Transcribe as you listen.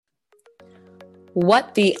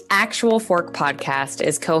What the Actual Fork podcast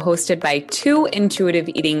is co-hosted by two intuitive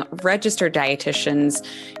eating registered dietitians,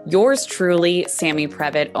 yours truly, Sammy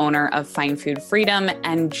Previtt, owner of Fine Food Freedom,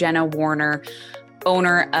 and Jenna Warner,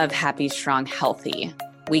 owner of Happy, Strong, Healthy.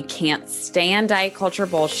 We can't stand diet culture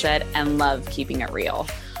bullshit and love keeping it real.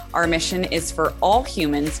 Our mission is for all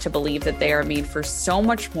humans to believe that they are made for so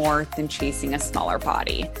much more than chasing a smaller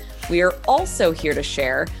body. We are also here to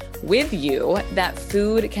share with you that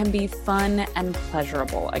food can be fun and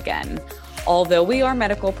pleasurable again. Although we are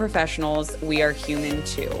medical professionals, we are human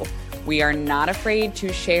too. We are not afraid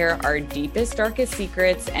to share our deepest, darkest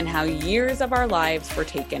secrets and how years of our lives were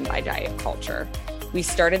taken by diet culture. We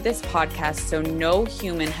started this podcast so no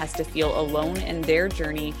human has to feel alone in their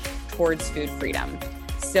journey towards food freedom.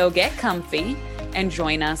 So get comfy and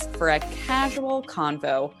join us for a casual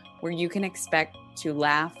convo where you can expect to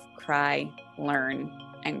laugh, cry, learn,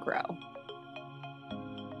 and grow.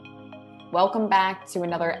 Welcome back to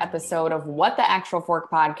another episode of What the Actual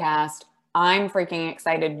Fork podcast. I'm freaking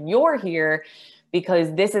excited you're here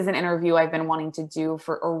because this is an interview I've been wanting to do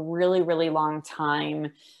for a really, really long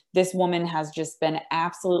time. This woman has just been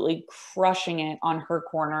absolutely crushing it on her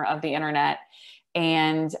corner of the internet.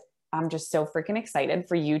 And I'm just so freaking excited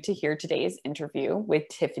for you to hear today's interview with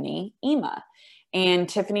Tiffany Ema. And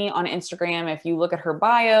Tiffany on Instagram, if you look at her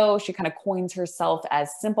bio, she kind of coins herself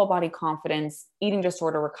as simple body confidence, eating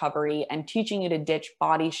disorder recovery, and teaching you to ditch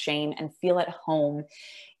body shame and feel at home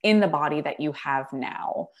in the body that you have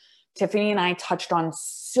now. Tiffany and I touched on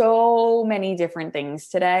so many different things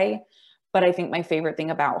today, but I think my favorite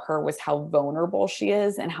thing about her was how vulnerable she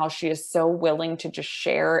is and how she is so willing to just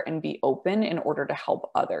share and be open in order to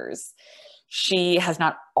help others. She has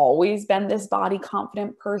not always been this body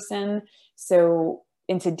confident person. So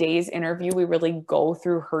in today's interview, we really go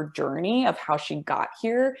through her journey of how she got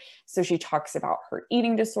here. So she talks about her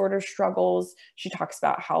eating disorder struggles. She talks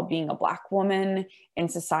about how being a Black woman in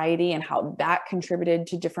society and how that contributed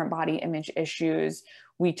to different body image issues.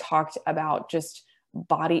 We talked about just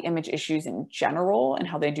body image issues in general and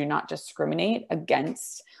how they do not discriminate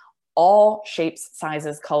against all shapes,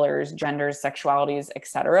 sizes, colors, genders, sexualities,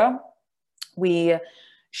 etc.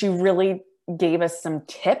 She really gave us some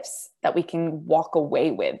tips that we can walk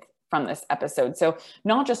away with from this episode. So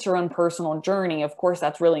not just her own personal journey, of course,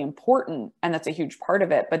 that's really important and that's a huge part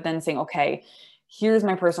of it, but then saying, okay, here's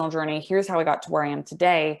my personal journey. Here's how I got to where I am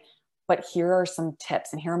today. But here are some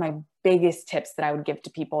tips, and here are my biggest tips that I would give to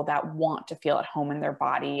people that want to feel at home in their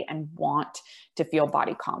body and want to feel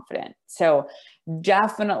body confident. So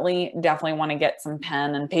definitely want to get some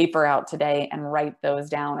pen and paper out today and write those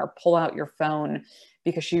down or pull out your phone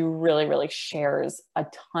because she really, really shares a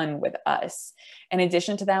ton with us. In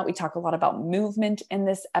addition to that, we talk a lot about movement in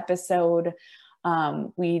this episode.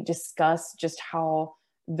 We discuss just how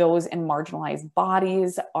those in marginalized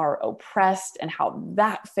bodies are oppressed and how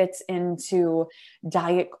that fits into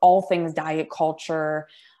all things diet culture,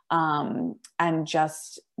 and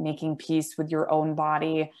just making peace with your own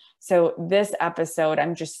body. So this episode,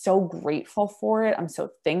 I'm just so grateful for it. I'm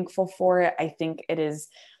so thankful for it. I think it is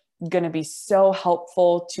going to be so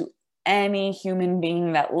helpful to any human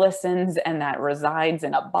being that listens and that resides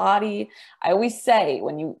in a body. I always say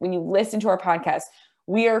when you listen to our podcast,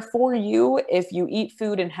 we are for you if you eat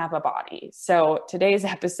food and have a body. So today's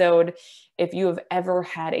episode, if you have ever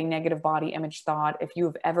had a negative body image thought, if you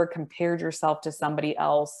have ever compared yourself to somebody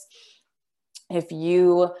else, if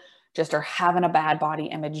you just are having a bad body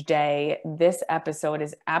image day, this episode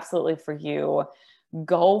is absolutely for you.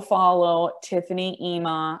 Go follow Tiffany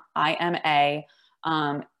Ema, IMA,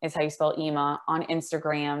 is how you spell Ema, on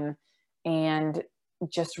Instagram, and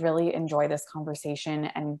just really enjoy this conversation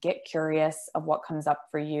and get curious of what comes up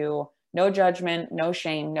for you. No judgment, no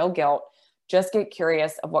shame, no guilt. Just get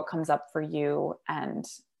curious of what comes up for you and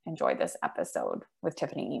enjoy this episode with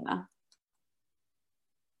Tiffany Ema.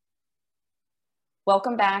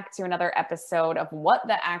 Welcome back to another episode of What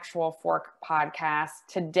the Actual Fork podcast.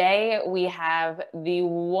 Today we have the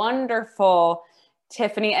wonderful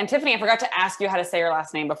Tiffany. And Tiffany, I forgot to ask you how to say your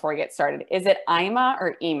last name before we get started. Is it Ima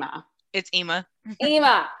or Ema? It's Ema.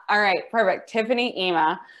 Ema. All right, perfect. Tiffany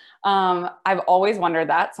Ema. I've always wondered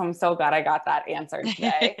that, so I'm so glad I got that answered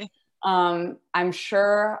today. I'm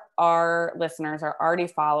sure our listeners are already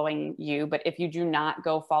following you, but if you do not,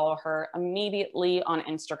 go follow her immediately on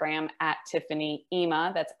Instagram at Tiffany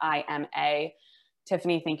Ema. That's IMA.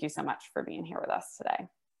 Tiffany, thank you so much for being here with us today.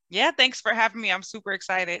 Yeah, thanks for having me. I'm super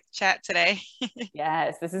excited to chat today.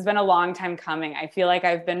 Yes, this has been a long time coming. I feel like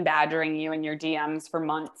I've been badgering you in your DMs for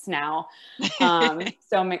months now.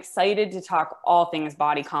 So I'm excited to talk all things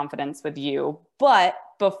body confidence with you. But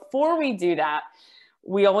before we do that,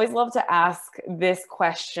 we always love to ask this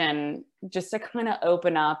question just to kind of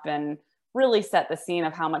open up and really set the scene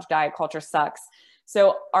of how much diet culture sucks.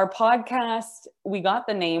 So our podcast, we got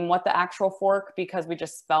the name What the Actual Fork because we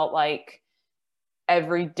just felt like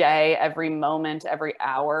every day, every moment, every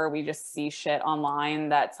hour, we just see shit online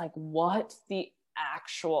that's like, what the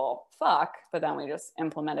actual fuck? But then we just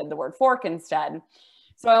implemented the word fork instead.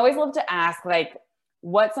 So I always love to ask, like,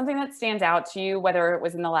 what's something that stands out to you, whether it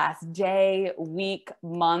was in the last day, week,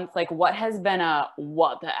 month, like what has been a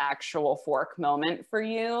what the actual fork moment for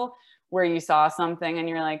you where you saw something and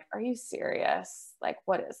you're like, are you serious? Like,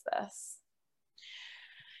 what is this?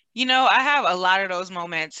 I have a lot of those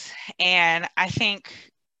moments, and I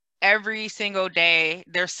think every single day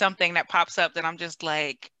there's something that pops up that I'm just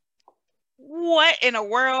like, what in the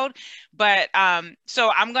world? But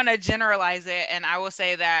so I'm gonna generalize it, and I will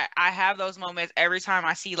say that I have those moments every time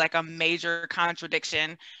I see like a major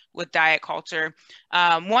contradiction with diet culture.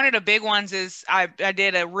 One of the big ones is I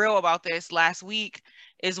did a reel about this last week,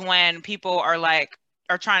 is when people are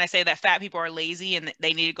trying to say that fat people are lazy and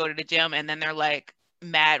they need to go to the gym, and then they're like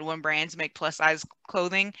mad when brands make plus size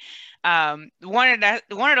clothing. One of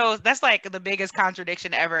those, that's like the biggest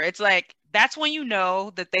contradiction ever. It's like that's when you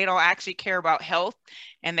know that they don't actually care about health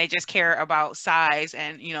and they just care about size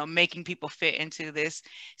and making people fit into this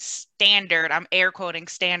standard. I'm air quoting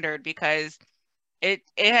standard because it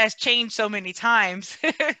has changed so many times.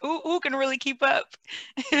 Who can really keep up?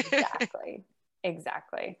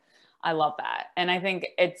 Exactly. I love that. And I think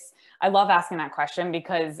I love asking that question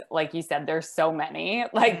because like you said, there's so many,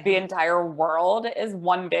 like the entire world is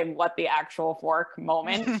one big, what the actual fork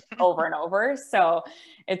moment over and over. So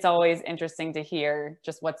it's always interesting to hear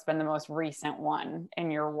just what's been the most recent one in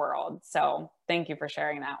your world. So thank you for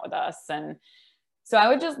sharing that with us. And so I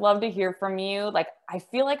would just love to hear from you. Like, I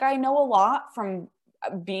feel like I know a lot from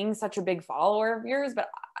being such a big follower of yours, but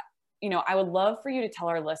I would love for you to tell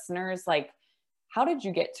our listeners, like, how did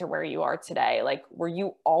you get to where you are today? Like, were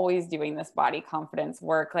you always doing this body confidence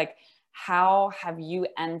work? Like, how have you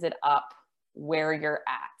ended up where you're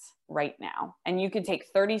at right now? And you can take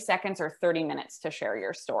 30 seconds or 30 minutes to share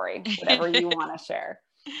your story, whatever you want to share.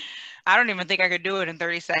 I don't even think I could do it in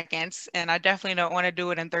 30 seconds, and I definitely don't want to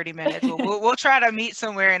do it in 30 minutes. We'll try to meet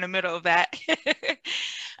somewhere in the middle of that.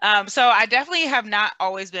 So I definitely have not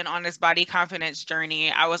always been on this body confidence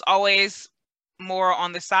journey. I was always more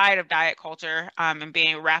on the side of diet culture, and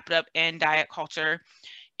being wrapped up in diet culture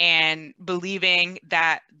and believing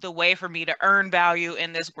that the way for me to earn value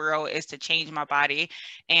in this world is to change my body.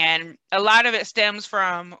 And a lot of it stems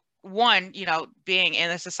from one, being in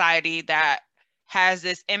a society that has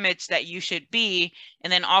this image that you should be,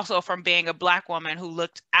 and then also from being a Black woman who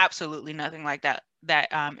looked absolutely nothing like that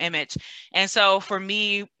image. And so for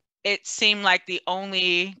me, it seemed like the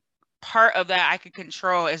only part of that I could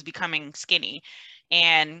control is becoming skinny.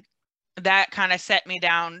 And that kind of set me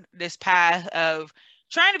down this path of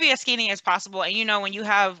trying to be as skinny as possible. And when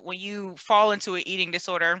you fall into an eating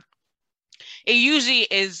disorder, it usually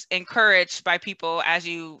is encouraged by people as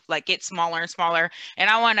you like get smaller and smaller. And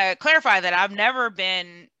I want to clarify that I've never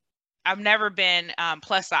been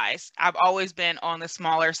plus size. I've always been on the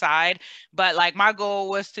smaller side, but like my goal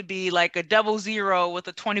was to be like a 00 with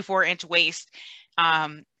a 24-inch waist.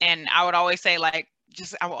 And I would always say like,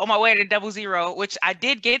 just I'm on my way to 00, which I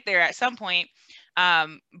did get there at some point.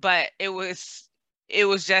 But it was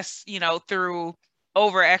just, through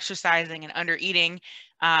over exercising and under eating.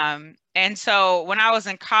 And so when I was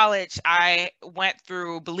in college, I went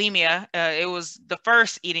through bulimia. It was the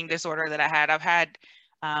first eating disorder that I had. I've had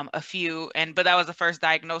a few, but that was the first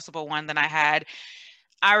diagnosable one that I had.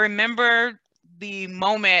 I remember the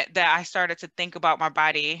moment that I started to think about my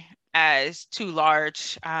body as too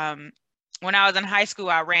large. When I was in high school,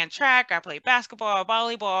 I ran track, I played basketball,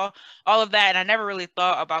 volleyball, all of that. And I never really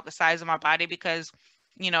thought about the size of my body because,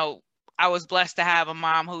 I was blessed to have a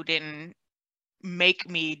mom who didn't make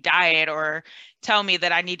me diet or tell me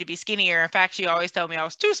that I need to be skinnier. In fact, she always told me I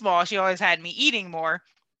was too small. She always had me eating more.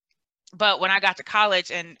 But when I got to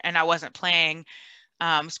college and I wasn't playing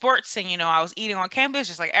sports and, I was eating on campus,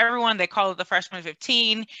 just like everyone, they call it the freshman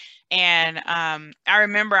 15. And I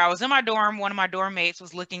remember I was in my dorm. One of my dorm mates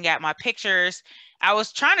was looking at my pictures. I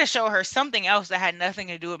was trying to show her something else that had nothing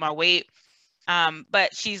to do with my weight.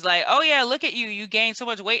 But she's like, oh yeah, look at you. You gained so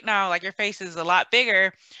much weight now. Like your face is a lot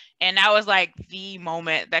bigger. And that was like the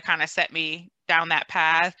moment that kind of set me down that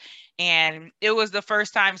path. And it was the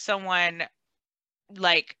first time someone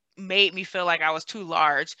like made me feel like I was too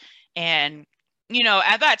large. And,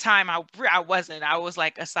 at that time I wasn't. I was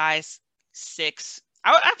like a size 6.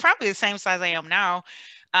 I'm probably the same size I am now.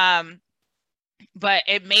 but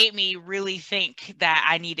it made me really think that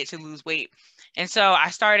I needed to lose weight. And so I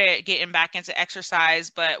started getting back into exercise,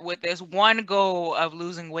 but with this one goal of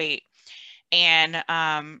losing weight. And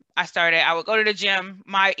I would go to the gym.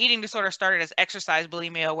 My eating disorder started as exercise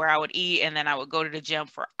bulimia, where I would eat and then I would go to the gym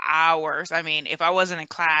for hours. I mean, if I wasn't in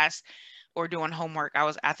class or doing homework, I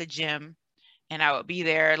was at the gym and I would be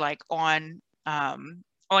there like on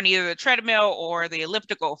either the treadmill or the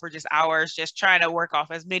elliptical for just hours, just trying to work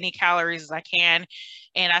off as many calories as I can.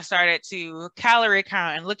 And I started to calorie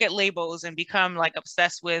count and look at labels and become like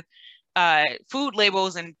obsessed with food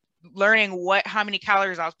labels and learning how many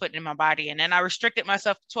calories I was putting in my body. And then I restricted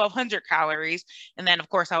myself to 1,200 calories. And then of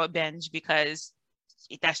course I would binge because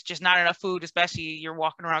that's just not enough food, especially you're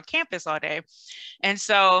walking around campus all day. And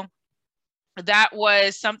so that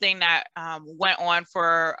was something that went on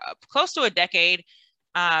for close to a decade.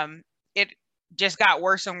 It just got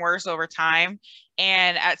worse and worse over time.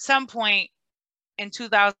 And at some point in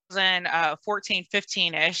 2014,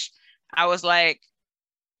 15-ish, I was like,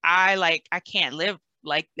 I can't live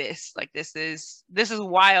like this. Like, this is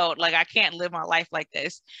wild. Like, I can't live my life like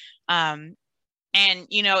this. And,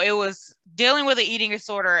 it was dealing with an eating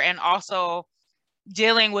disorder and also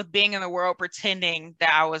dealing with being in the world pretending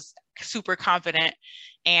that I was super confident.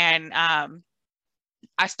 And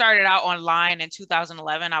I started out online in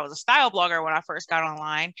 2011. I was a style blogger when I first got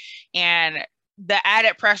online. And the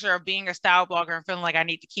added pressure of being a style blogger and feeling like I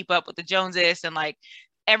need to keep up with the Joneses, and like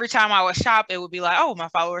every time I would shop, it would be like, oh, my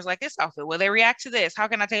followers like this outfit. Will they react to this? How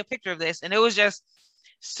can I take a picture of this? And it was just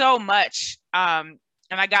so much. And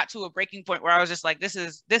I got to a breaking point where I was just like, this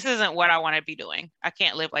isn't what I want to be doing. I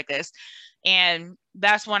can't live like this. And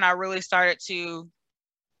that's when I really started to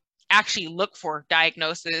actually look for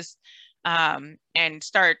diagnosis and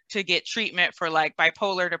start to get treatment for like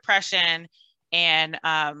bipolar depression, and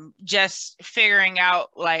just figuring out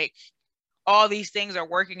like all these things are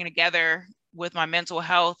working together with my mental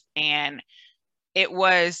health. And it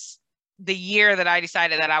was the year that I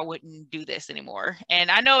decided that I wouldn't do this anymore.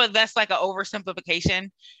 And I know that's like an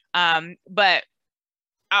oversimplification, but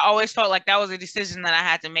I always felt like that was a decision that I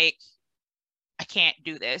had to make. I can't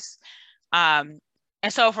do this. And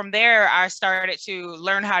so from there, I started to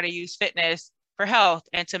learn how to use fitness for health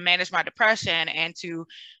and to manage my depression, and to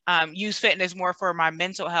use fitness more for my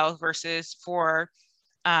mental health versus for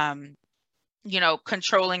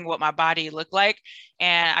controlling what my body looked like.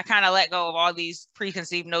 And I kind of let go of all these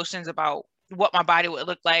preconceived notions about what my body would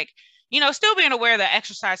look like, still being aware that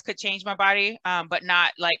exercise could change my body, but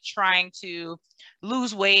not like trying to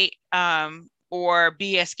lose weight or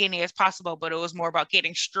be as skinny as possible. But it was more about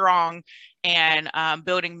getting strong and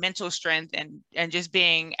building mental strength, and just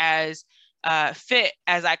being as fit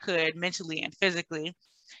as I could mentally and physically.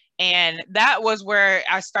 And that was where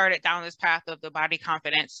I started down this path of the body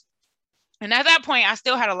confidence. And at that point, I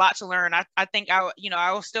still had a lot to learn. I think I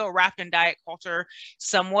was still wrapped in diet culture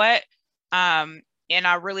somewhat. And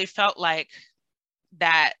I really felt like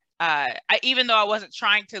that even though I wasn't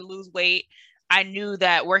trying to lose weight, I knew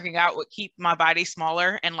that working out would keep my body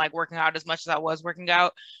smaller, and like working out as much as I was working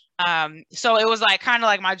out. So it was like kind of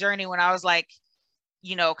like my journey when I was like,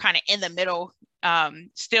 kind of in the middle,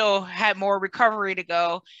 still had more recovery to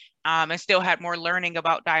go. And still had more learning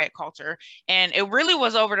about diet culture. And it really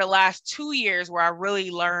was over the last 2 years where I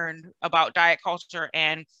really learned about diet culture,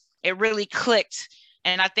 and it really clicked.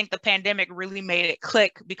 And I think the pandemic really made it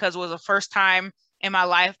click, because it was the first time in my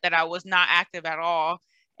life that I was not active at all.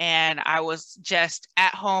 And I was just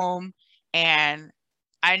at home, and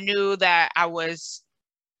I knew that I was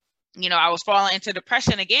falling into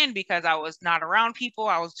depression again because I was not around people.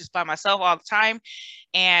 I was just by myself all the time.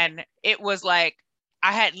 And it was like,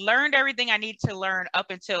 I had learned everything I needed to learn up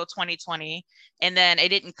until 2020. And then it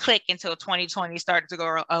didn't click until 2020 started to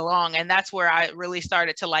go along. And that's where I really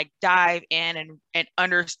started to like dive in and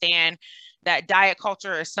understand that diet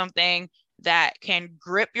culture is something that can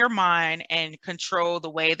grip your mind and control the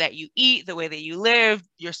way that you eat, the way that you live,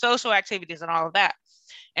 your social activities, and all of that.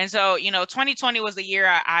 And so, 2020 was the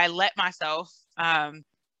year I let myself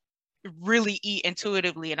really eat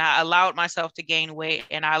intuitively, and I allowed myself to gain weight,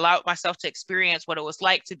 and I allowed myself to experience what it was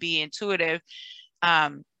like to be intuitive.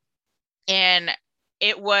 And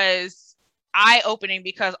it was eye-opening,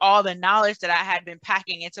 because all the knowledge that I had been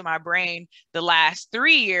packing into my brain the last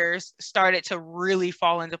 3 years started to really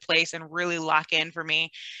fall into place and really lock in for me.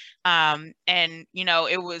 And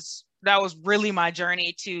that was really my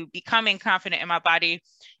journey to becoming confident in my body,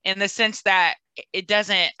 in the sense that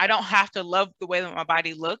I don't have to love the way that my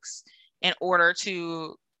body looks in order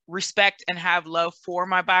to respect and have love for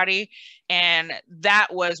my body. And that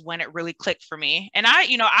was when it really clicked for me. And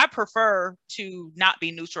I prefer to not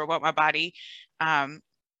be neutral about my body.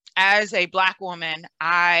 As a Black woman,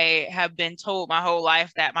 I have been told my whole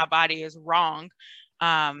life that my body is wrong.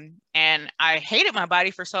 And I hated my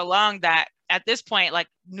body for so long that at this point, like,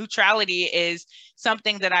 neutrality is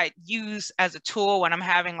something that I use as a tool when I'm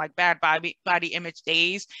having like bad body image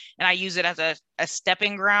days. And I use it as a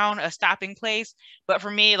stepping ground, a stopping place. But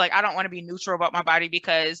for me, like, I don't want to be neutral about my body,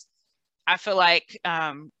 because I feel like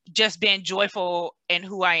just being joyful in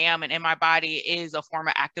who I am and in my body is a form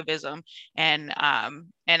of activism. And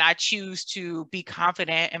I choose to be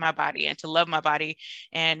confident in my body and to love my body.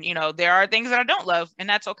 And, there are things that I don't love, and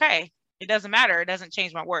that's okay. It doesn't matter. It doesn't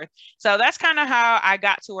change my worth. So that's kind of how I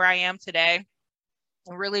got to where I am today.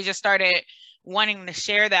 I really just started wanting to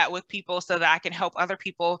share that with people so that I can help other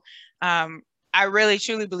people. I really,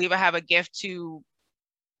 truly believe I have a gift to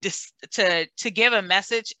give a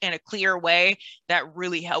message in a clear way that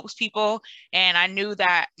really helps people. And I knew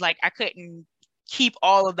that, like, I couldn't keep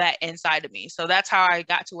all of that inside of me. So that's how I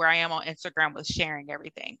got to where I am on Instagram, with sharing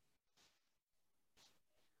everything.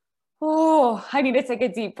 Oh, I need to take a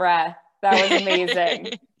deep breath. That was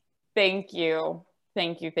amazing. Thank you.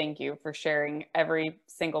 Thank you. Thank you for sharing every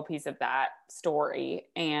single piece of that story.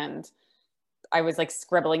 And I was like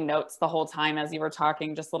scribbling notes the whole time as you were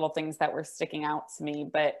talking, just little things that were sticking out to me.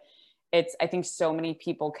 But I think so many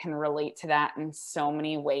people can relate to that in so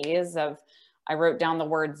many ways. I wrote down the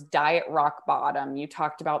words diet rock bottom. You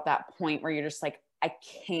talked about that point where you're just like, I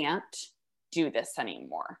can't do this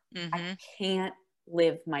anymore. Mm-hmm. I can't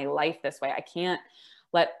live my life this way. I can't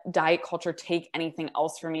let diet culture take anything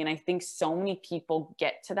else from me. And I think so many people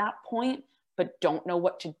get to that point, but don't know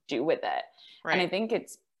what to do with it. Right. And I think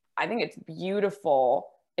it's beautiful.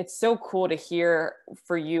 It's so cool to hear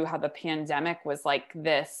for you how the pandemic was like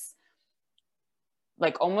this,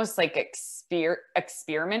 like almost like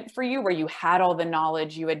experiment for you, where you had all the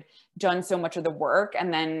knowledge, you had done so much of the work.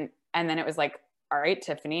 And then it was like, all right,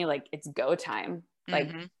 Tiffany, like, it's go time. Like,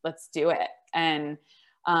 mm-hmm. Let's do it. And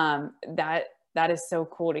that is so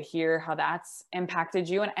cool to hear how that's impacted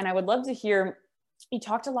you. And I would love to hear, you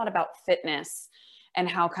talked a lot about fitness and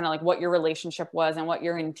how kind of like what your relationship was and what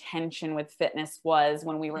your intention with fitness was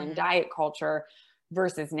when we were in diet culture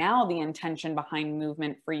versus now the intention behind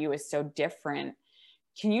movement for you is so different.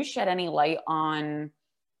 Can you shed any light on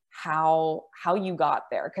how you got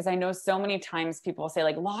there? Because I know so many times people say,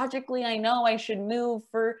 like, logically, I know I should move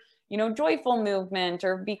for, joyful movement,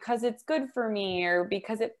 or because it's good for me, or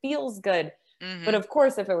because it feels good. Mm-hmm. But of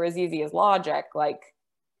course, if it were as easy as logic, like,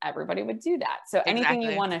 everybody would do that. So anything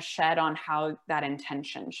you want to shed on how that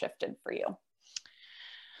intention shifted for you?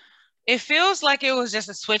 It feels like it was just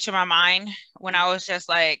a switch in my mind when I was just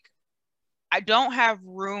like, I don't have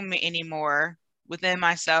room anymore within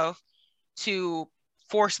myself to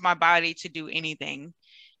force my body to do anything.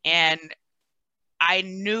 And I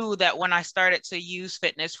knew that when I started to use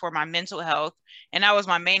fitness for my mental health, and that was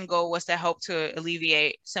my main goal, was to help to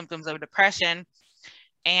alleviate symptoms of depression.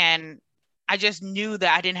 And I just knew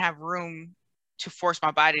that I didn't have room to force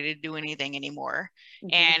my body to do anything anymore.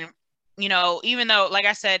 Mm-hmm. And, even though, like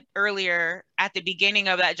I said earlier, at the beginning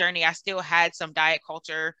of that journey, I still had some diet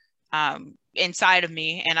culture inside of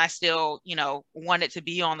me, and I still, wanted to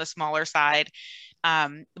be on the smaller side.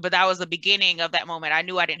 But that was the beginning of that moment. I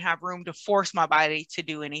knew I didn't have room to force my body to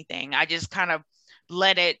do anything. I just kind of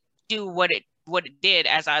let it do what it did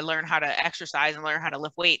as I learned how to exercise and learn how to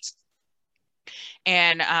lift weights.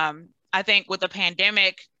 And I think with the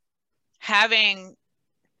pandemic, having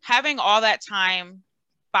all that time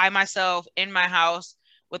by myself in my house,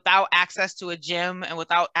 without access to a gym and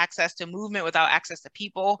without access to movement, without access to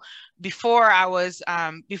people. Before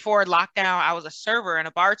lockdown, I was a server and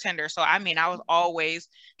a bartender. So, I was always,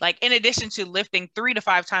 like, in addition to lifting 3 to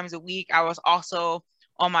 5 times a week, I was also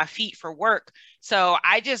on my feet for work. So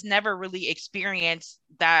I just never really experienced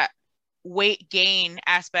that weight gain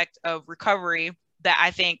aspect of recovery that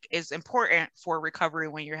I think is important for recovery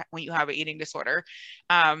when you have an eating disorder.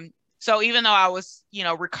 So even though I was,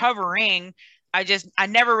 recovering, I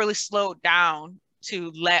never really slowed down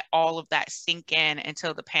to let all of that sink in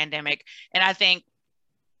until the pandemic. And I think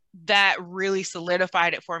that really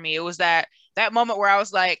solidified it for me. It was that moment where I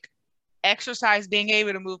was like, exercise, being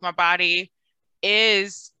able to move my body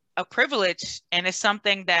is a privilege, and it's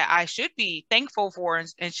something that I should be thankful for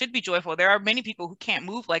and should be joyful. There are many people who can't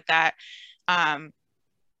move like that.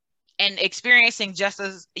 And experiencing just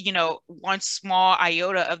as, one small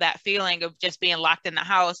iota of that feeling of just being locked in the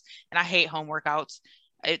house. And I hate home workouts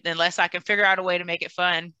unless I can figure out a way to make it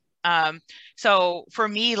fun. So for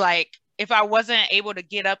me, like, if I wasn't able to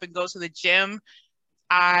get up and go to the gym,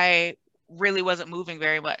 I really wasn't moving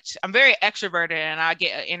very much. I'm very extroverted and I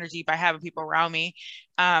get energy by having people around me.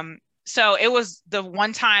 So it was the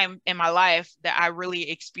one time in my life that I really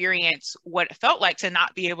experienced what it felt like to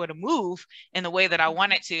not be able to move in the way that I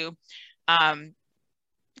wanted to. And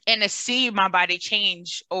to see my body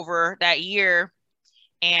change over that year.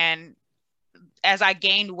 And as I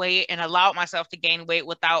gained weight and allowed myself to gain weight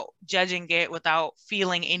without judging it, without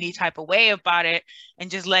feeling any type of way about it, and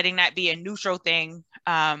just letting that be a neutral thing,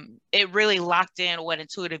 it really locked in what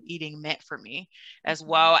intuitive eating meant for me, as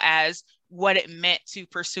well as what it meant to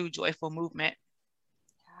pursue joyful movement.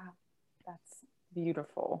 Yeah, that's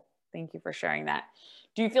beautiful. Thank you for sharing that.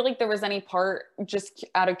 Do you feel like there was any part, just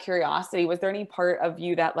out of curiosity, was there any part of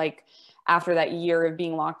you that, like, after that year of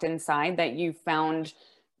being locked inside, that you found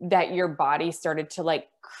that your body started to like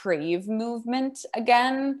crave movement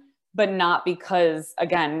again, but not because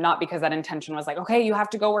that intention was like, okay, you have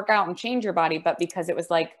to go work out and change your body, but because it was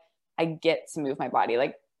like, I get to move my body.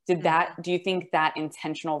 Like, do you think that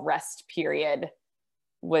intentional rest period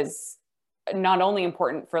was not only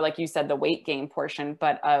important for, like you said, the weight gain portion,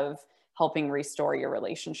 but of helping restore your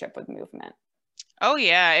relationship with movement? Oh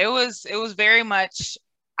yeah, it was very much,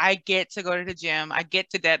 I get to go to the gym. I get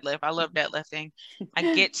to deadlift. I love deadlifting.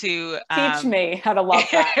 I get to teach me how to love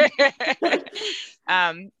that.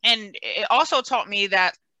 And it also taught me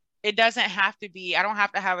that it doesn't have to be, I don't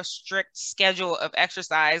have to have a strict schedule of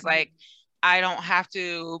exercise. Like, I don't have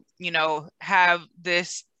to, have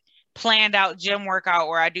this planned out gym workout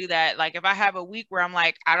where I do that. Like, if I have a week where I'm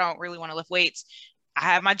like, I don't really want to lift weights, I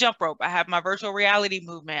have my jump rope, I have my virtual reality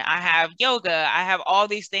movement, I have yoga, I have all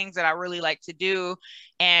these things that I really like to do,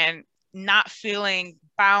 and not feeling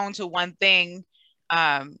bound to one thing,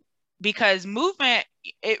 because movement,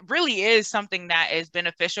 it really is something that is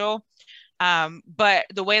beneficial. But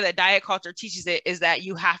the way that diet culture teaches it is that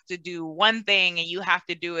you have to do one thing and you have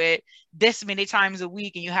to do it this many times a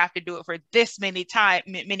week and you have to do it for this many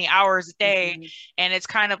hours a day. And it's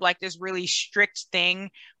kind of like this really strict thing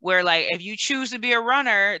where, like, if you choose to be a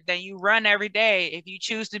runner, then you run every day. If you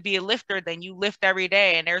choose to be a lifter, then you lift every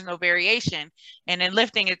day, and there's no variation. And in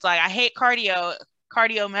lifting, it's like, I hate cardio.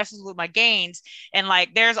 Cardio messes with my gains. And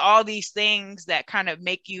like, there's all these things that kind of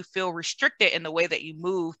make you feel restricted in the way that you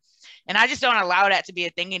move. And I just don't allow that to be a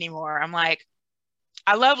thing anymore. I'm like,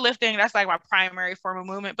 I love lifting. That's like my primary form of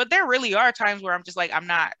movement. But there really are times where I'm just like, I'm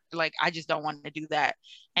not, like, I just don't want to do that.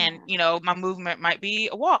 And, my movement might be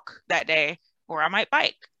a walk that day, or I might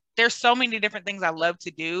bike. There's so many different things I love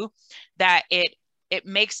to do that it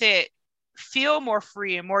makes it feel more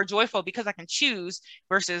free and more joyful because I can choose,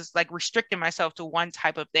 versus like restricting myself to one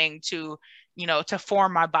type of thing to, to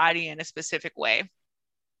form my body in a specific way.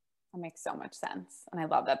 That makes so much sense. And I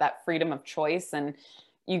love that freedom of choice, and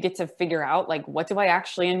you get to figure out, like, what do I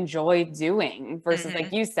actually enjoy doing versus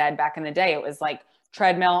like you said, back in the day, it was like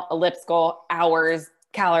treadmill, elliptical, hours,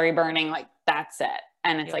 calorie burning, like that's it.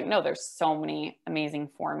 And it's like, no, there's so many amazing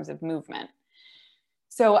forms of movement.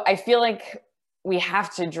 So I feel like we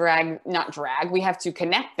have to we have to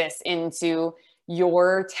connect this into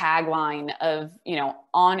your tagline of,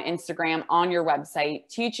 on Instagram, on your website,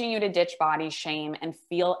 teaching you to ditch body shame and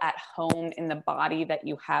feel at home in the body that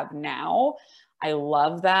you have now. I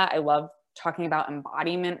love that. I love talking about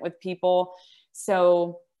embodiment with people.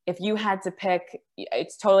 So if you had to pick,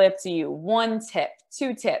 it's totally up to you. 1 tip,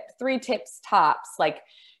 2 tips, 3 tips tops, like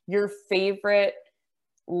your favorite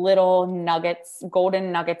little nuggets,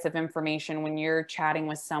 golden nuggets of information when you're chatting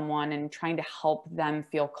with someone and trying to help them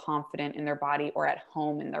feel confident in their body or at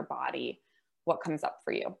home in their body. What comes up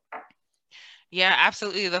for you? Yeah,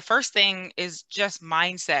 absolutely. The first thing is just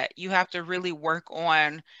mindset. You have to really work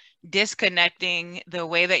on disconnecting the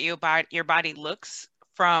way that your body looks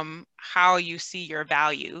from how you see your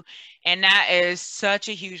value. And that is such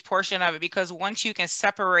a huge portion of it, because once you can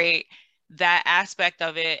separate that aspect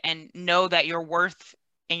of it and know that your worth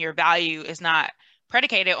and your value is not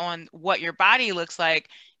predicated on what your body looks like,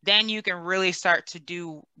 then you can really start to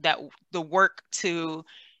do the work to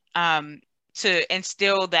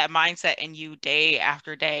instill that mindset in you day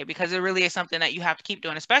after day, because it really is something that you have to keep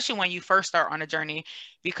doing, especially when you first start on a journey,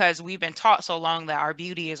 because we've been taught so long that our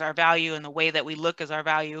beauty is our value and the way that we look is our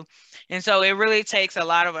value. And so it really takes a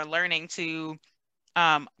lot of learning to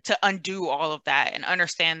undo all of that and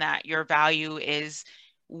understand that your value is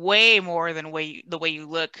way more than the way you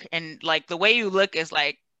look. And like, the way you look is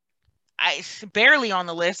like, I barely on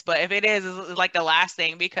the list, but if it is like the last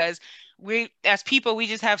thing, because we as people, we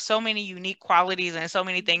just have so many unique qualities and so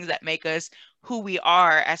many things that make us who we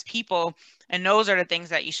are as people. And those are the things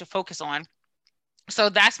that you should focus on. So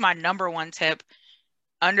that's my number 1 tip.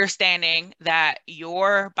 understanding that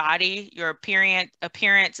your body, your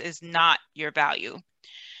appearance is not your value.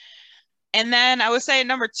 And then I would say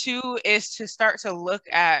number two is to start to look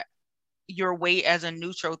at your weight as a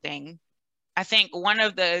neutral thing. I think one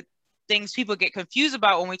of the things people get confused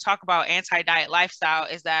about when we talk about anti-diet lifestyle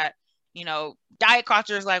is that, diet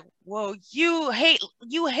culture is like, well, you hate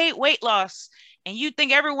weight loss and you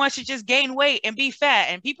think everyone should just gain weight and be fat.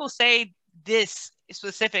 And people say this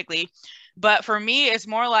specifically. But for me, it's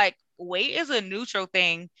more like weight is a neutral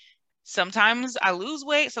thing. Sometimes I lose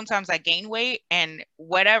weight, sometimes I gain weight, and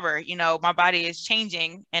whatever, my body is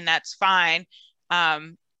changing and that's fine.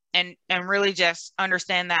 And really just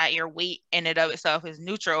understand that your weight in and of itself is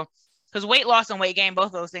neutral, because weight loss and weight gain, both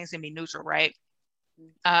of those things can be neutral, right?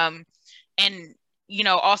 And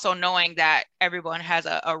also knowing that everyone has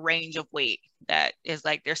a range of weight that is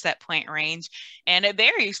like their set point range, and it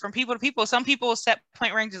varies from people to people. Some people's set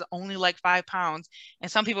point range is only like 5 pounds,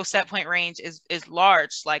 and some people's set point range is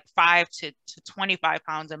large, like 5 to 25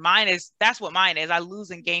 pounds. And that's what mine is. I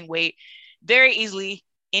lose and gain weight very easily.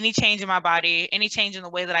 Any change in my body, any change in the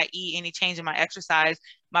way that I eat, any change in my exercise,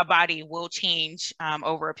 my body will change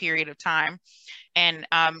over a period of time. And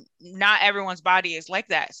not everyone's body is like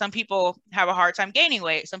that. Some people have a hard time gaining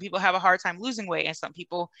weight. Some people have a hard time losing weight, and some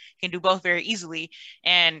people can do both very easily.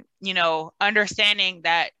 And, understanding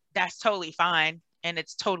that that's totally fine and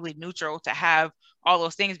it's totally neutral to have all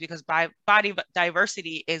those things, because body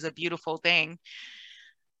diversity is a beautiful thing.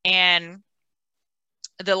 And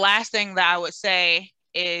the last thing that I would say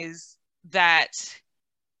is that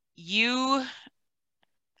you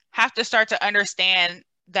have to start to understand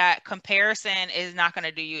that comparison is not going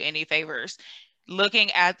to do you any favors.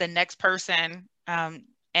 Looking at the next person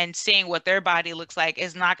and seeing what their body looks like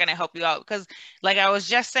is not going to help you out, because like I was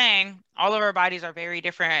just saying, all of our bodies are very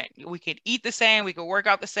different. We could eat the same, we could work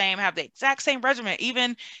out the same, have the exact same regimen,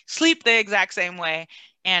 even sleep the exact same way,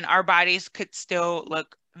 and our bodies could still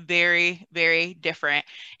look very, very different.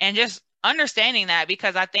 And just understanding that,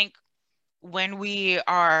 because I think when we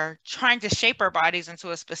are trying to shape our bodies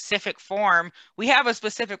into a specific form, we have a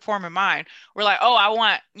specific form in mind. We're like, oh, I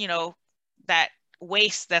want, that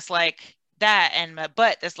waist that's like that and my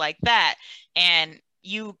butt that's like that. And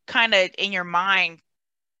you kind of in your mind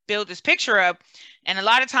build this picture up. And a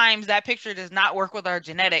lot of times that picture does not work with our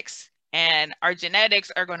genetics. And our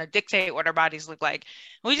genetics are going to dictate what our bodies look like.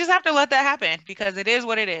 We just have to let that happen, because it is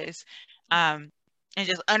what it is. And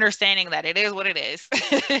just understanding that it is what it is.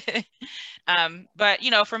 But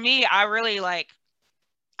for me, I really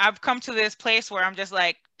I've come to this place where I'm just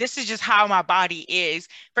like, this is just how my body is.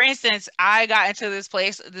 For instance, I got into this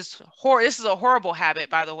place, this is a horrible habit,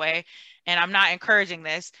 by the way, and I'm not encouraging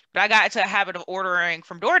this, but I got into a habit of ordering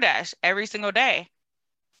from DoorDash every single day.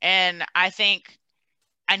 And I think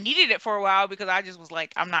I needed it for a while, because I just was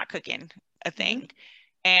like, I'm not cooking a thing.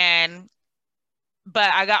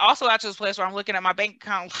 But I got to this place where I'm looking at my bank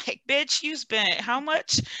account like, bitch, you spent how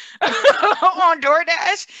much on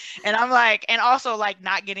DoorDash? And I'm like, and also like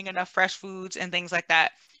not getting enough fresh foods and things like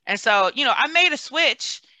that. And so, I made a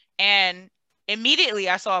switch, and immediately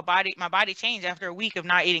I saw my body change after a week of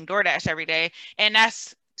not eating DoorDash every day. And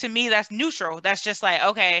to me, that's neutral. That's just like,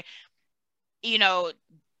 okay,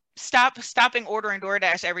 stopping ordering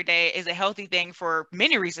DoorDash every day is a healthy thing for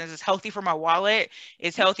many reasons. It's healthy for my wallet,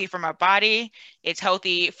 it's healthy for my body, it's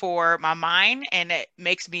healthy for my mind, and it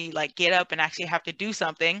makes me like get up and actually have to do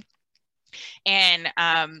something. And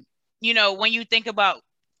when you think about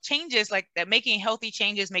changes like that, making healthy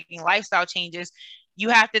changes, making lifestyle changes, you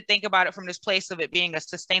have to think about it from this place of it being a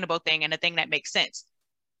sustainable thing and a thing that makes sense.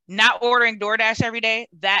 Not ordering DoorDash every day,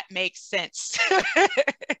 that makes sense.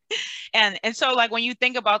 And so like when you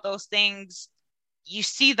think about those things, you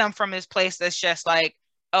see them from this place that's just like,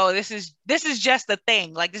 oh, this is just a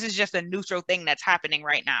thing. Like this is just a neutral thing that's happening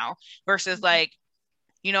right now, versus like,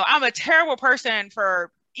 I'm a terrible person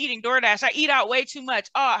for eating DoorDash. I eat out way too much.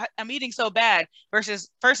 Oh, I'm eating so bad. Versus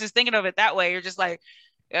thinking of it that way, you're just like,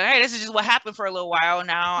 hey, this is just what happened for a little while.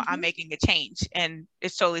 Now I'm making a change, and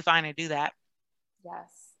it's totally fine to do that. Yes.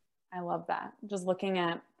 I love that. Just looking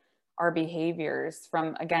at our behaviors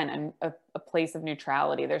from, again, a place of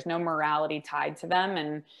neutrality. There's no morality tied to them,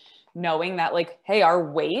 and knowing that like, hey, our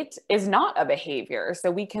weight is not a behavior. So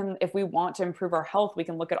we can, if we want to improve our health, we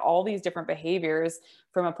can look at all these different behaviors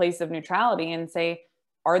from a place of neutrality and say,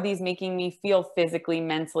 are these making me feel physically,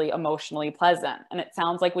 mentally, emotionally pleasant? And it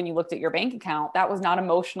sounds like when you looked at your bank account, that was not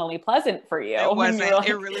emotionally pleasant for you. It wasn't. Like,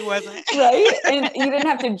 it really wasn't. Right? And you didn't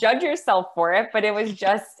have to judge yourself for it, but it was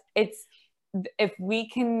just, if we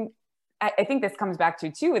can, I think this comes back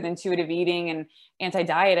to too with intuitive eating and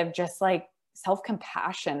anti-diet of just like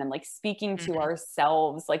self-compassion and like speaking to Mm-hmm.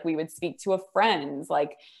 ourselves like we would speak to a friend.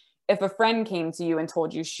 Like if a friend came to you and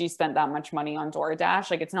told you she spent that much money on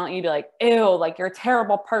DoorDash, like it's not you'd be like, ew, like you're a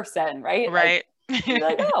terrible person, right? Like Right. you're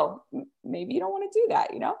like, oh, maybe you don't want to do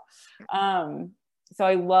that, you know? So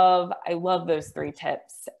I love those 3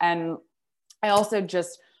 tips. And I also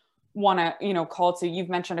just want to, call to, you've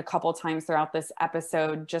mentioned a couple times throughout this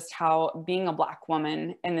episode, just how being a Black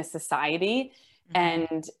woman in this society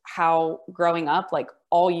Mm-hmm. and how growing up, like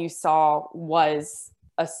all you saw was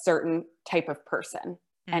a certain type of person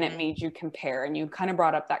and it Mm-hmm. made you compare, and you kind of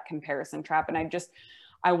brought up that comparison trap. And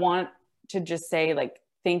I want to just say like,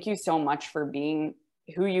 thank you so much for being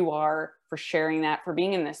who you are, for sharing that, for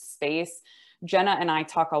being in this space. Jenna and I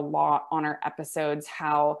talk a lot on our episodes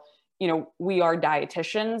how, we are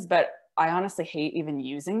dietitians, but I honestly hate even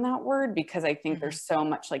using that word because I think Mm-hmm. there's so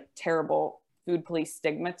much like terrible food police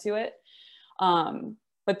stigma to it.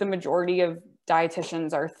 But the majority of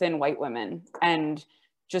dietitians are thin white women, and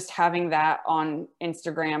just having that on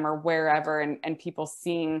Instagram or wherever, and people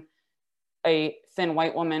seeing a thin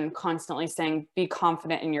white woman constantly saying, be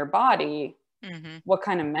confident in your body. Mm-hmm. What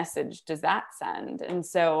kind of message does that send? And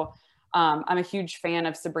so I'm a huge fan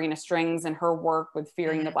of Sabrina Strings and her work with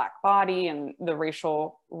fearing the Mm-hmm. Black body and the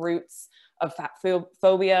racial roots of fat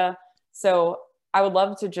phobia. So I would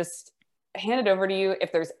love to just hand it over to you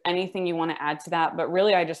if there's anything you want to add to that. But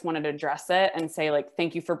really, I just wanted to address it and say, like,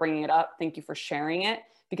 thank you for bringing it up. Thank you for sharing it,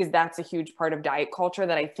 because that's a huge part of diet culture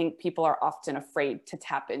that I think people are often afraid to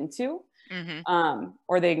tap into, Mm-hmm.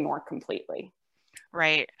 or they ignore completely.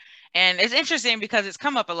 Right. And it's interesting because it's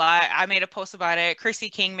come up a lot. I made a post about it. Chrissy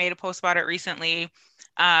King made a post about it recently.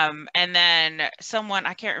 And then someone,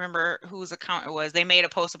 I can't remember whose account it was, they made a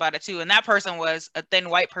post about it too. And that person was a thin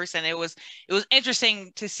white person. It was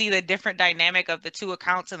interesting to see the different dynamic of the 2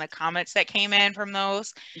 accounts and the comments that came in from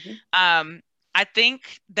those. Mm-hmm. I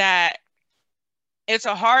think that it's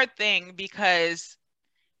a hard thing because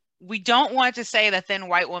we don't want to say that thin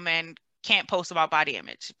white women can't post about body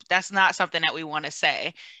image. That's not something that we want to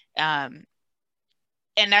say. Um,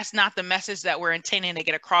 and that's not the message that we're intending to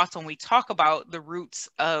get across when we talk about the roots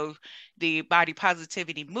of the body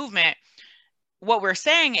positivity movement. What we're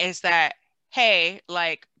saying is that, hey,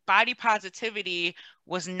 like body positivity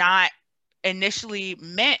was not initially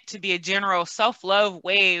meant to be a general self-love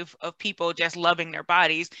wave of people just loving their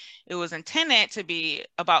bodies. It was intended to be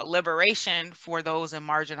about liberation for those in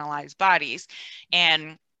marginalized bodies.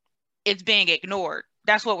 And it's being ignored.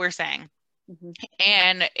 That's what we're saying. Mm-hmm.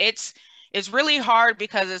 And it's really hard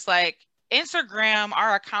because it's like Instagram,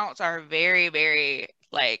 our accounts are very, very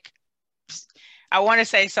like, I want to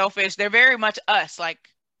say selfish. They're very much us. Like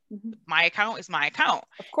Mm-hmm. my account is my account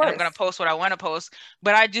Of and I'm going to course. post what I want to post.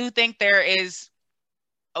 But I do think there is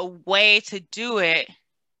a way to do it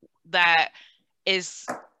that is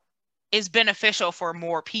beneficial for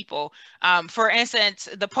more people. For instance,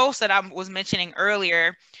 the post that I was mentioning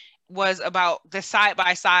earlier was about the side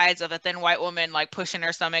by sides of a thin white woman like pushing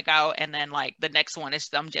her stomach out, and then like the next one is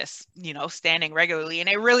them just standing regularly, and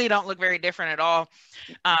they really don't look very different at all.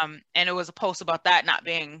 And it was a post about that not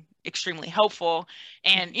being extremely helpful,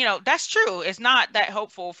 and that's true. It's not that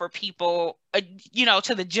helpful for people,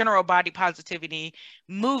 to the general body positivity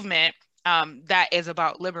movement, that is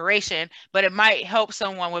about liberation, but it might help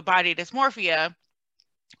someone with body dysmorphia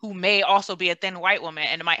who may also be a thin white woman,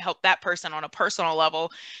 and it might help that person on a personal level.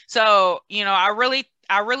 So,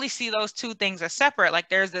 I really see those 2 things as separate. Like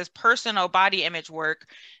there's this personal body image work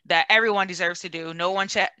that everyone deserves to do. No one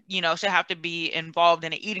should have to be involved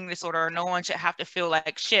in an eating disorder, or no one should have to feel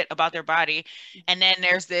like shit about their body. And then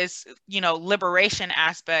there's this, liberation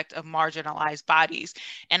aspect of marginalized bodies.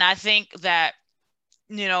 And I think that,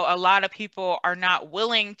 a lot of people are not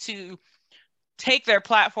willing to take their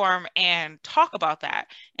platform and talk about that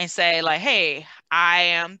and say like, hey, I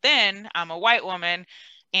am thin, I'm a white woman,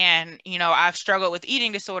 and I've struggled with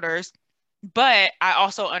eating disorders, but I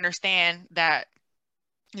also understand that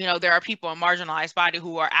there are people in marginalized body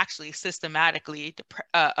who are actually systematically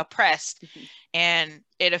oppressed, Mm-hmm. and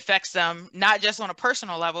it affects them not just on a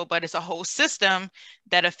personal level, but it's a whole system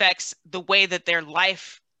that affects the way that their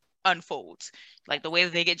life unfolds, like the way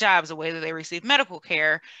that they get jobs, the way that they receive medical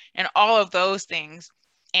care, and all of those things.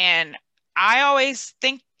 And I always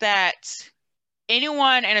think that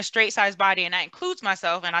anyone in a straight size body, and that includes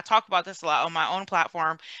myself, and I talk about this a lot on my own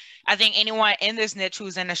platform, I think anyone in this niche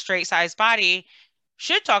who's in a straight size body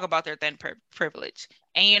should talk about their thin privilege.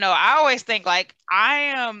 And I always think like I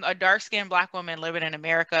am a dark skinned Black woman living in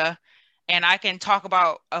America, and I can talk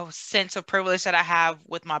about a sense of privilege that I have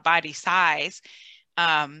with my body size.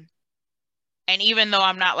 Um, and even though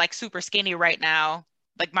I'm not like super skinny right now,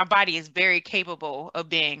 like my body is very capable of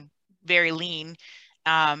being very lean.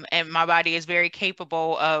 And my body is very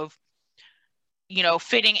capable of,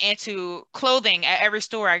 fitting into clothing at every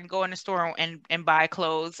store. I can go in the store and buy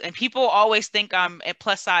clothes. And people always think I'm at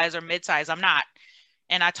plus size or mid size. I'm not.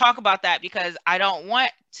 And I talk about that because I don't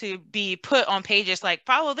want to be put on pages like,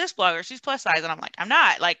 follow this blogger, she's plus size. And I'm like, I'm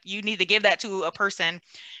not. Like, you need to give that to a person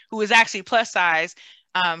who is actually plus size.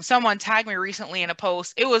 Someone tagged me recently in a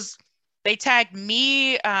post. They tagged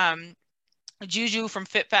me, Juju from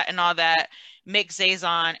Fit Fat and all that, Mick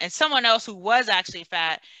Zazon, and someone else who was actually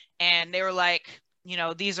fat. And they were like,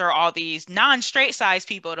 these are all these non-straight size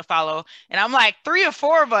people to follow. And I'm like, 3 or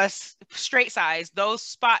 4 of us straight size, those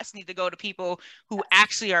spots need to go to people who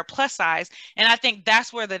actually are plus size. And I think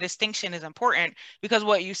that's where the distinction is important, because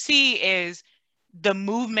what you see is the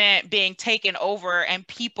movement being taken over and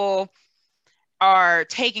people are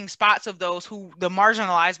taking spots of those who the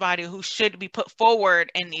marginalized body who should be put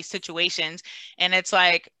forward in these situations. And it's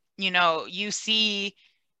like, you see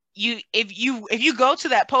if you go to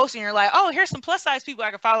that post and you're like, oh, here's some plus size people I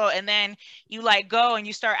can follow, and then you like go and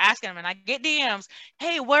you start asking them, and I get DMs,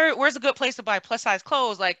 hey, where's a good place to buy plus size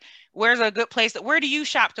clothes? Like, where's a good place where do you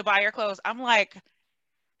shop to buy your clothes? I'm like,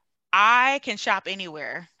 I can shop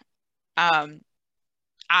anywhere. Um,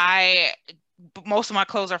 I Most of my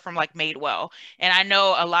clothes are from like Madewell, and I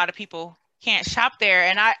know a lot of people can't shop there,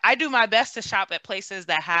 and I do my best to shop at places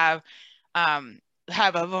that um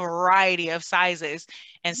have a variety of sizes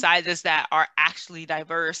and sizes that are actually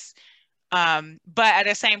diverse. But at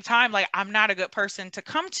the same time, like, I'm not a good person to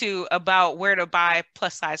come to about where to buy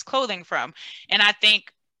plus size clothing from. And I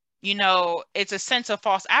think, it's a sense of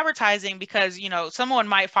false advertising because, someone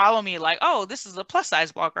might follow me like, oh, this is a plus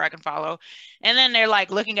size blogger I can follow. And then they're like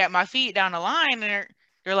looking at my feet down the line and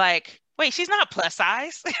they're like, wait, she's not plus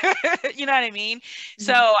size. You know what I mean? Mm-hmm.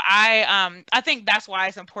 So I think that's why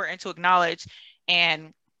it's important to acknowledge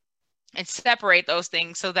and separate those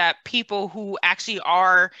things so that people who actually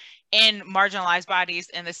are in marginalized bodies,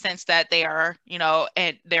 in the sense that they are,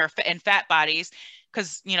 and they're in fat bodies,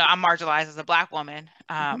 because, I'm marginalized as a Black woman,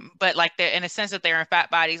 but like they're in a sense that they're in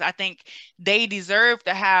fat bodies, I think they deserve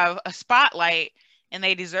to have a spotlight and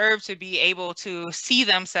they deserve to be able to see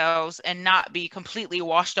themselves and not be completely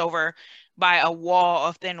washed over by a wall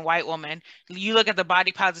of thin white women. You look at the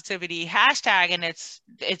body positivity hashtag and it's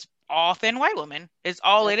all thin white women. It's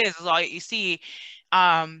all it is all you see.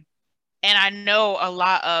 And I know a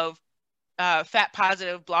lot of fat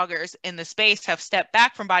positive bloggers in the space have stepped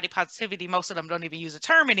back from body positivity. Most of them don't even use the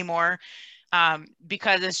term anymore,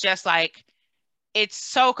 because it's just like, it's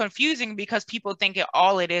so confusing because people think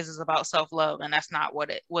all it is about self-love, and that's not what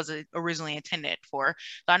it was originally intended for.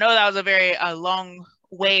 So I know that was a long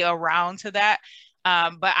way around to that.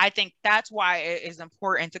 But I think that's why it is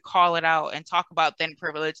important to call it out and talk about thin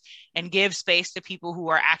privilege and give space to people who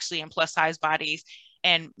are actually in plus size bodies,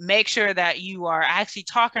 and make sure that you are actually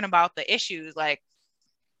talking about the issues. Like,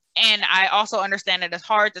 and I also understand that it's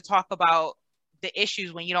hard to talk about the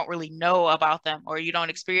issues when you don't really know about them or you don't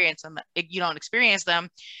experience them.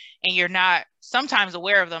 And you're not sometimes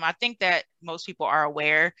aware of them. I think that most people are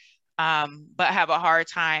aware, but have a hard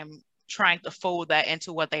time trying to fold that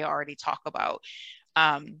into what they already talk about.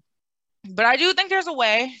 But I do think there's a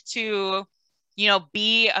way to,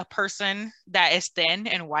 be a person that is thin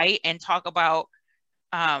and white and talk about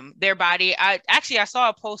their body. I saw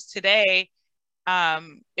a post today.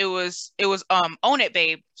 It was Own It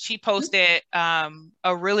Babe. She posted a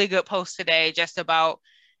really good post today just about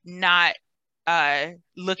not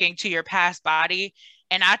looking to your past body,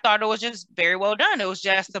 and I thought it was just very well done. It was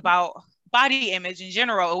just about body image in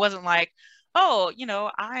general. It wasn't like, oh,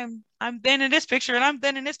 I'm thin in this picture and I'm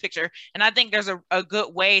thin in this picture. And I think there's a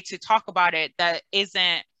good way to talk about it that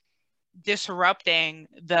isn't disrupting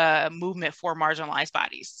the movement for marginalized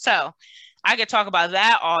bodies. So I could talk about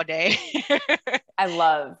that all day. I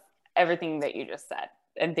love everything that you just said.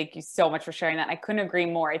 And thank you so much for sharing that. I couldn't agree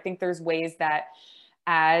more. I think there's ways that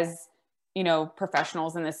as,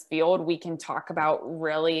 professionals in this field, we can talk about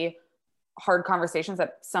really hard conversations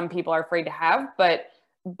that some people are afraid to have,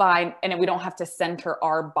 and we don't have to center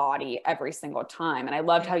our body every single time. And I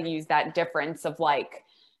loved how you use that difference of like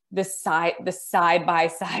the side by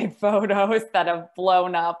side photos that have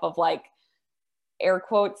blown up of like air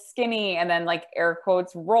quotes skinny and then like air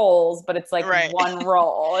quotes rolls, but it's like one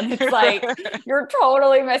roll and it's like, you're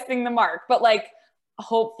totally missing the mark. But like,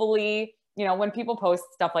 hopefully, when people post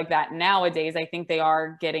stuff like that nowadays, I think they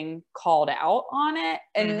are getting called out on it,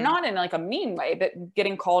 and not in like a mean way, but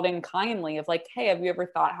getting called in kindly of like, hey, have you ever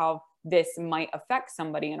thought how this might affect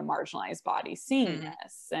somebody in a marginalized body seeing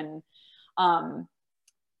this? And,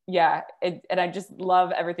 Yeah. And I just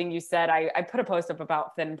love everything you said. I put a post up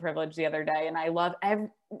about thin privilege the other day, and I love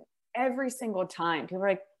every single time people are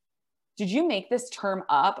like, did you make this term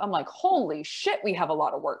up? I'm like, holy shit, we have a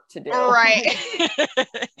lot of work to do. Right.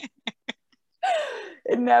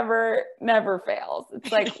 It never fails.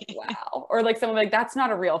 It's like, wow. Or like someone like, that's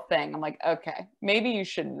not a real thing. I'm like, okay, maybe you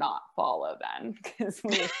should not follow then.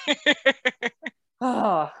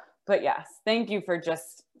 But yes, thank you for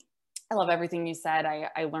I love everything you said.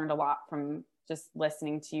 I learned a lot from just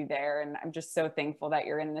listening to you there. And I'm just so thankful that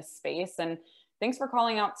you're in this space. And thanks for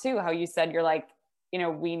calling out too, how you said you're like,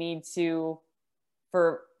 we need to,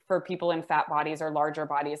 for people in fat bodies or larger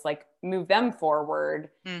bodies, like move them forward.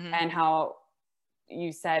 Mm-hmm. And how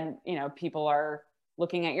you said, people are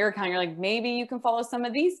looking at your account, you're like, maybe you can follow some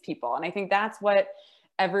of these people. And I think that's what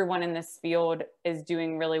everyone in this field is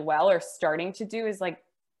doing really well, or starting to do, is like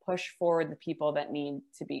push forward the people that need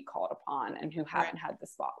to be called upon and who haven't had the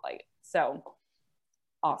spotlight. So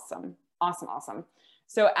awesome.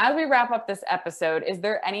 So as we wrap up this episode, is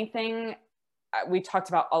there anything, we talked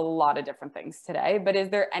about a lot of different things today, but is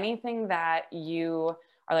there anything that you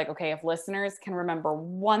are like, okay, if listeners can remember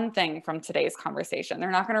one thing from today's conversation,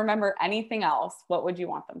 they're not going to remember anything else, what would you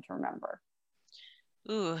want them to remember?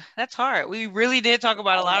 Ooh, that's hard. We really did talk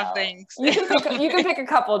about a lot of things. You can pick a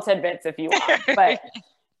couple of tidbits if you want, but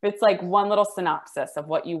it's like one little synopsis of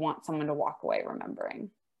what you want someone to walk away remembering.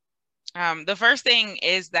 The first thing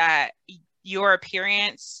is that your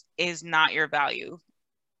appearance is not your value.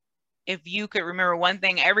 If you could remember one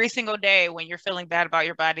thing every single day when you're feeling bad about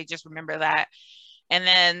your body, just remember that. And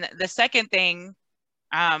then the second thing,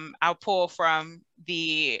 I'll pull from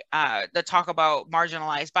the talk about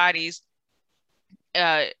marginalized bodies.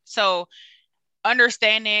 So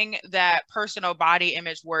understanding that personal body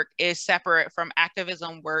image work is separate from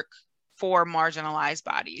activism work for marginalized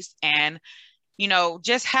bodies. And,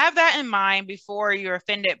 just have that in mind before you're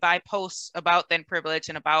offended by posts about thin privilege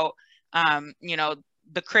and about,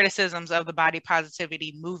 the criticisms of the body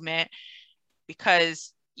positivity movement,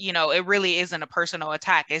 because, it really isn't a personal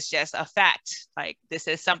attack. It's just a fact. Like, this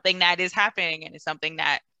is something that is happening, and it's something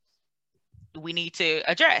that we need to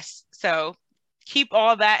address. So keep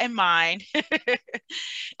all that in mind.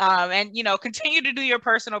 And, continue to do your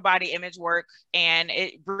personal body image work. And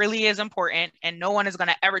it really is important, and no one is going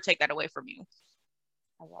to ever take that away from you.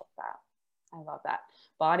 I love that.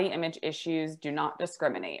 Body image issues do not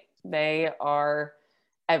discriminate. They are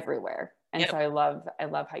everywhere. And so I love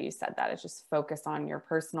how you said that. It's just focus on your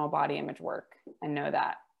personal body image work and know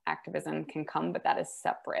that activism can come, but that is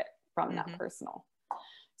separate from that personal.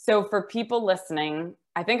 So for people listening,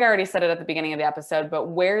 I think I already said it at the beginning of the episode, but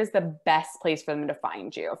where is the best place for them to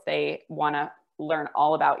find you if they want to learn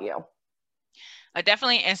all about you?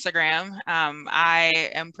 Definitely Instagram.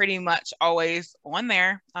 I am pretty much always on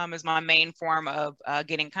there as my main form of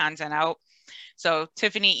getting content out. So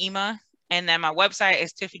Tiffany Ema. And then my website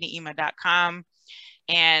is tiffanyema.com.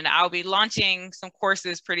 And I'll be launching some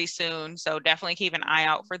courses pretty soon. So definitely keep an eye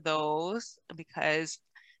out for those, because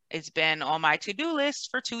it's been on my to-do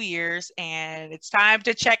list for 2 years and it's time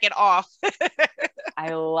to check it off.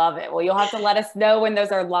 I love it. Well, you'll have to let us know when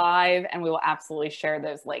those are live, and we will absolutely share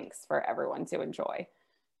those links for everyone to enjoy.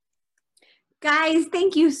 Guys,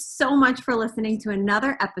 thank you so much for listening to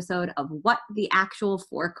another episode of What the Actual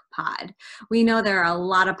Fork Pod. We know there are a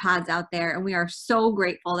lot of pods out there, and we are so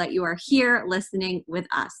grateful that you are here listening with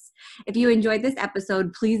us. If you enjoyed this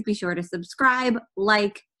episode, please be sure to subscribe,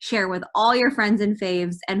 like, share with all your friends and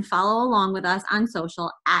faves, and follow along with us on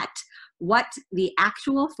social at What the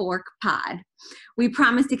Actual Fork Pod. We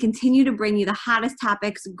promise to continue to bring you the hottest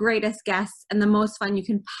topics, greatest guests, and the most fun you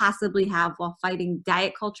can possibly have while fighting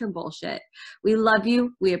diet culture bullshit. We love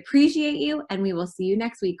you, we appreciate you, and we will see you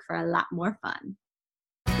next week for a lot more fun.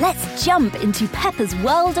 Let's jump into Peppa's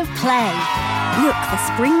world of play. Look for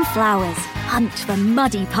spring flowers, hunt for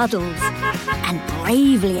muddy puddles, and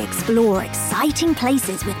bravely explore exciting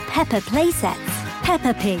places with Peppa playsets.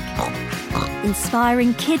 Peppa Pig.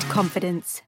 Inspiring kid confidence.